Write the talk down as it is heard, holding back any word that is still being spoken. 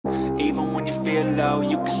Even when you feel low,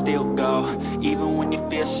 you can still go. Even when you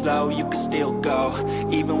feel slow, you can still go.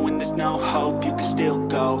 Even when there's no hope, you can still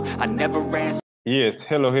go. I never ran. Yes,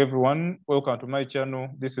 hello everyone. Welcome to my channel.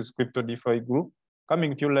 This is Crypto DeFi Group,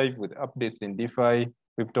 coming to you live with updates in DeFi,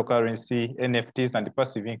 cryptocurrency, NFTs, and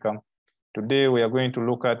passive income. Today, we are going to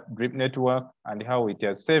look at Drip Network and how it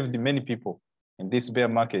has saved many people in this bear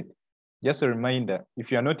market. Just a reminder, if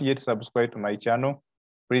you are not yet subscribed to my channel,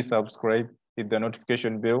 please subscribe, hit the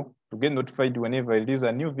notification bell to get notified whenever I release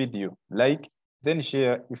a new video. Like, then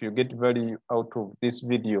share if you get value out of this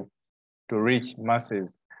video to reach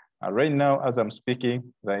masses. Right now, as I'm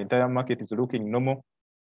speaking, the entire market is looking normal,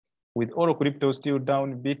 with all crypto still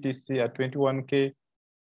down, BTC at 21K,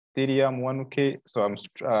 Ethereum 1K. So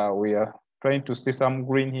we are trying to see some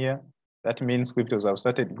green here. That means cryptos have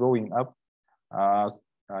started going up.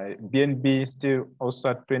 BNB still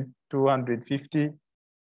also at 250.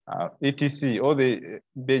 ETC, all the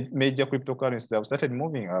major cryptocurrencies have started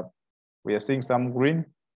moving up. We are seeing some green,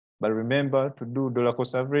 but remember to do dollar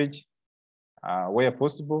cost average where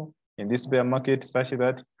possible in this bear market, such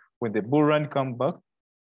that when the bull run comes back,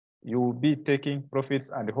 you will be taking profits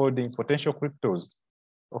and holding potential cryptos.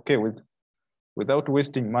 Okay, without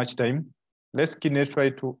wasting much time, let's try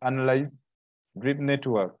to analyze Drip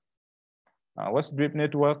Network. What's Drip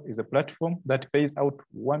Network? Is a platform that pays out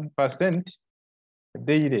 1%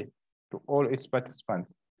 daily to all its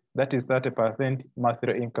participants. That is 30%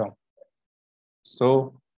 monthly income.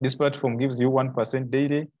 So this platform gives you 1%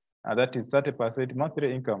 daily, and that is 30%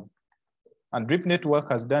 monthly income. And Drip Network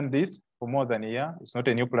has done this for more than a year. It's not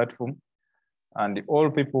a new platform. And all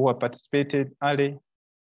people who have participated early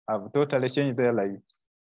have totally changed their lives.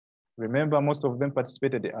 Remember, most of them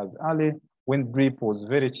participated as early when Drip was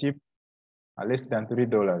very cheap, less than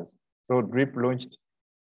 $3. So Drip launched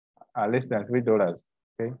less than $3.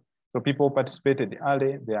 Okay, so people participated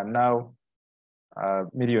early. They are now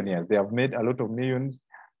millionaires. They have made a lot of millions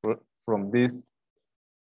from this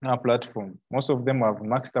platform. Most of them have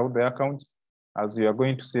maxed out their accounts, as you are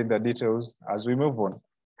going to see the details as we move on.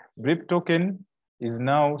 Drip token is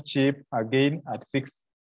now cheap again at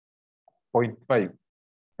 6.5. Let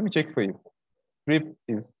me check for you. Drip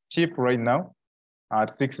is cheap right now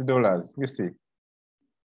at $6. You see,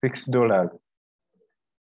 $6.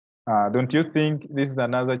 Don't you think this is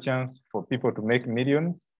another chance for people to make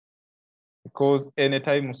millions? Because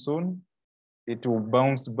anytime soon, it will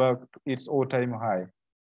bounce back to its all-time high.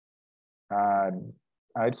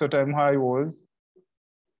 Its all-time high was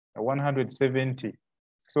 170.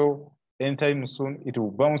 So anytime soon, it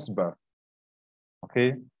will bounce back.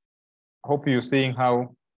 Okay. Hope you're seeing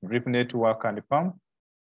how Drip Network can pump.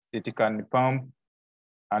 It can pump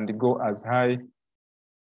and go as high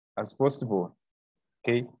as possible.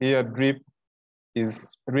 Okay. Here, Drip is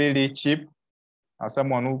really cheap. As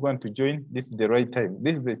someone who wants to join, this is the right time.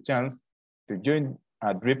 This is the chance to join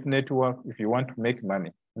a Drip Network if you want to make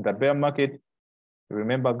money. In the bear market,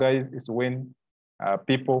 remember, guys, is when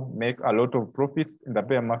people make a lot of profits in the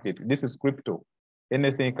bear market. This is crypto.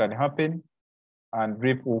 Anything can happen, and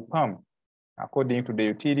Drip will pump according to the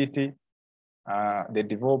utility the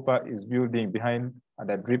developer is building behind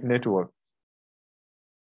the Drip Network.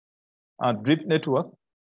 Drip Network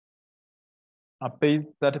pays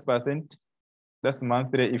 30%. That's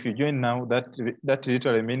monthly. If you join now, that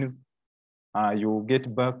literally means you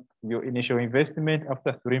get back your initial investment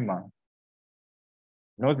after 3 months.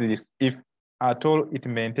 Note this, if at all it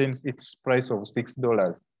maintains its price of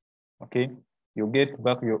 $6, okay, you get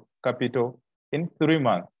back your capital in 3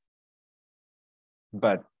 months.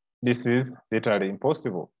 But this is literally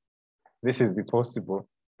impossible. This is impossible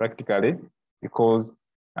practically because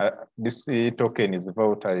this token is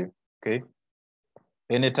volatile, okay?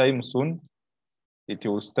 Anytime soon, it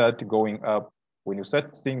will start going up. When you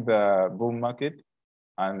start seeing the bull market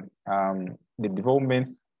and the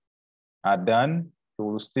developments are done, you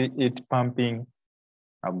will see it pumping,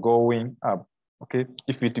 going up, okay?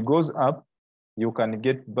 If it goes up, you can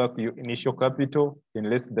get back your initial capital in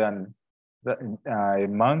less than a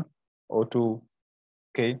month or two,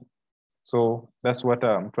 okay? So that's what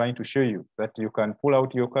I'm trying to show you, that you can pull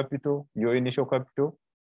out your capital, your initial capital,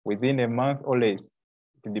 within a month or less.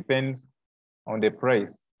 It depends on the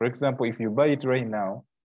price. For example, if you buy it right now,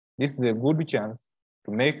 this is a good chance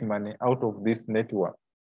to make money out of this network.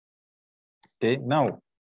 Okay, now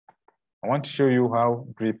I want to show you how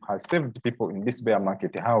Drip has saved people in this bear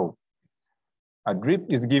market. How a Drip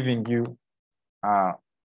is giving you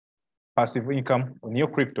passive income on your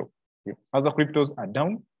crypto. If other cryptos are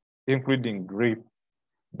down, including Drip,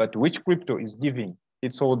 but which crypto is giving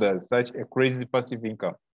its holders such a crazy passive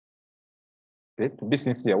income? Okay, to be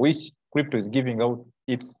sincere, which crypto is giving out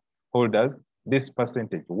its holders this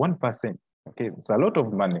percentage, 1%. Okay, it's a lot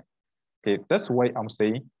of money. Okay, that's why I'm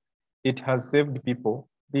saying it has saved people,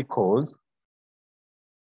 because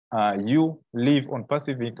you live on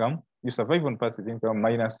passive income, you survive on passive income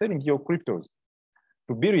minus selling your cryptos.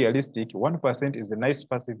 To be realistic, 1% is a nice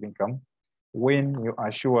passive income when you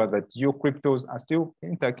are sure that your cryptos are still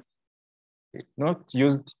intact, not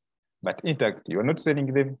used, but intact. You're not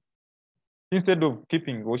selling them. Instead of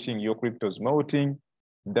watching your cryptos melting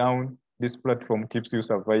down, this platform keeps you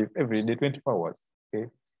survive every day, 24 hours. Okay,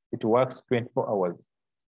 it works 24 hours.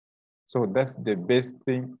 So that's the best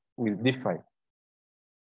thing with DeFi.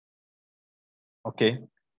 Okay,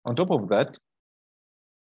 on top of that,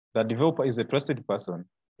 the developer is a trusted person.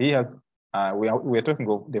 He has, we are talking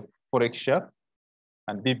of the Forex Shark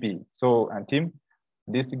and BP. So, and team,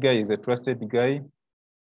 this guy is a trusted guy.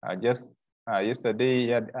 Just yesterday he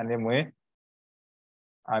had an MA,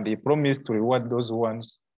 and he promised to reward those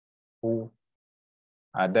ones who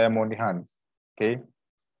are diamond hands. Okay,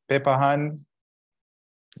 paper hands,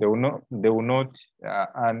 they will not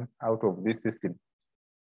earn out of this system,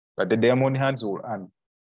 but the diamond hands will earn.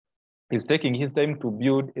 He's taking his time to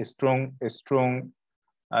build a strong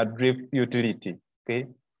drip utility. Okay,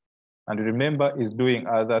 and remember, he's doing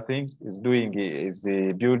other things. He's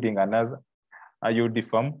building another IoT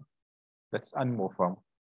farm, that's animal farm.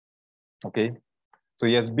 Okay, so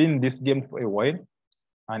he has been in this game for a while,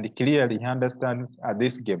 and clearly he understands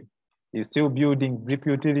this game. He's still building drip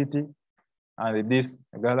utility, and this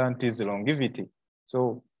guarantees longevity.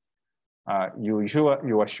 So you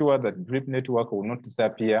are sure that drip network will not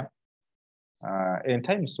disappear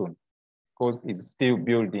anytime soon, because it's still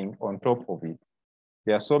building on top of it.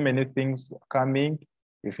 There are so many things coming.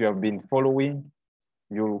 If you have been following,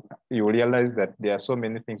 you realize that there are so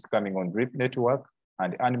many things coming on drip network,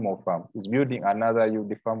 and animal farm is building another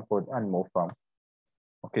UD farm called animal farm.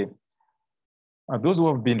 Okay. Those who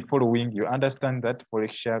have been following, you understand that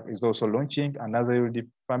Forex Shark is also launching another UD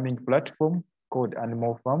farming platform called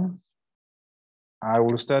Animal Farm. I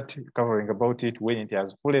will start covering about it when it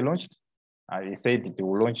has fully launched. He said it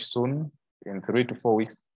will launch soon, in 3 to 4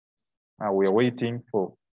 weeks. We are waiting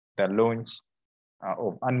for the launch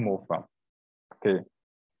of Animal Farm. Okay.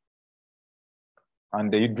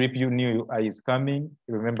 And the drip new UI is coming.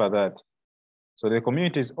 Remember that. So the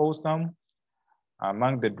community is awesome.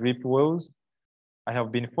 Among the drip whales, I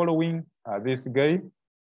have been following this guy.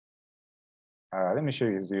 Let me show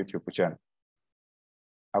you his YouTube channel.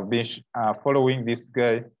 I've been following this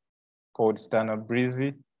guy called Standard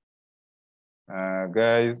Breezy.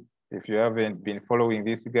 Guys, if you haven't been following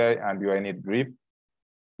this guy and you are in a drip,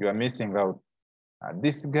 you are missing out.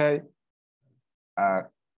 This guy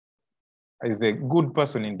is a good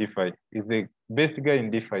person in DeFi. He's the best guy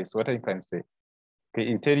in DeFi, is what I can say.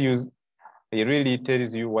 Okay, he really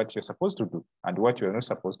tells you what you're supposed to do and what you're not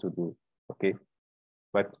supposed to do. Okay,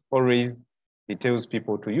 but always he tells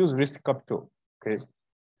people to use risk capital. Okay,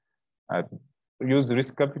 use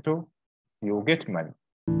risk capital, you'll get money.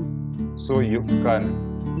 So you can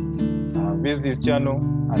visit his channel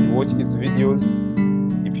and watch his videos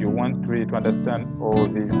if you want really to understand all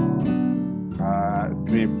this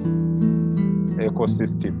drip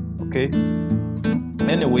ecosystem. Okay.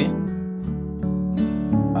 Anyway,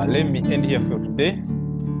 let me end here for today.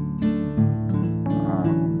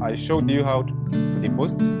 I showed you how to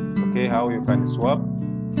deposit. Okay, how you can swap,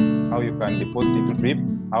 how you can deposit into drip,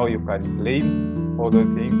 how you can claim, all those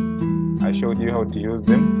things. I showed you how to use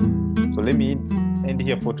them. So let me end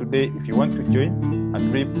here for today. If you want to join a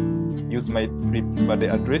drip, use my drip birthday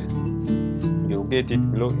address. You'll get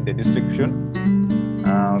it below in the description.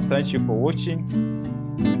 Thank you for watching.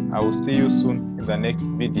 I will see you soon in the next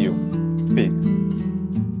video. Peace.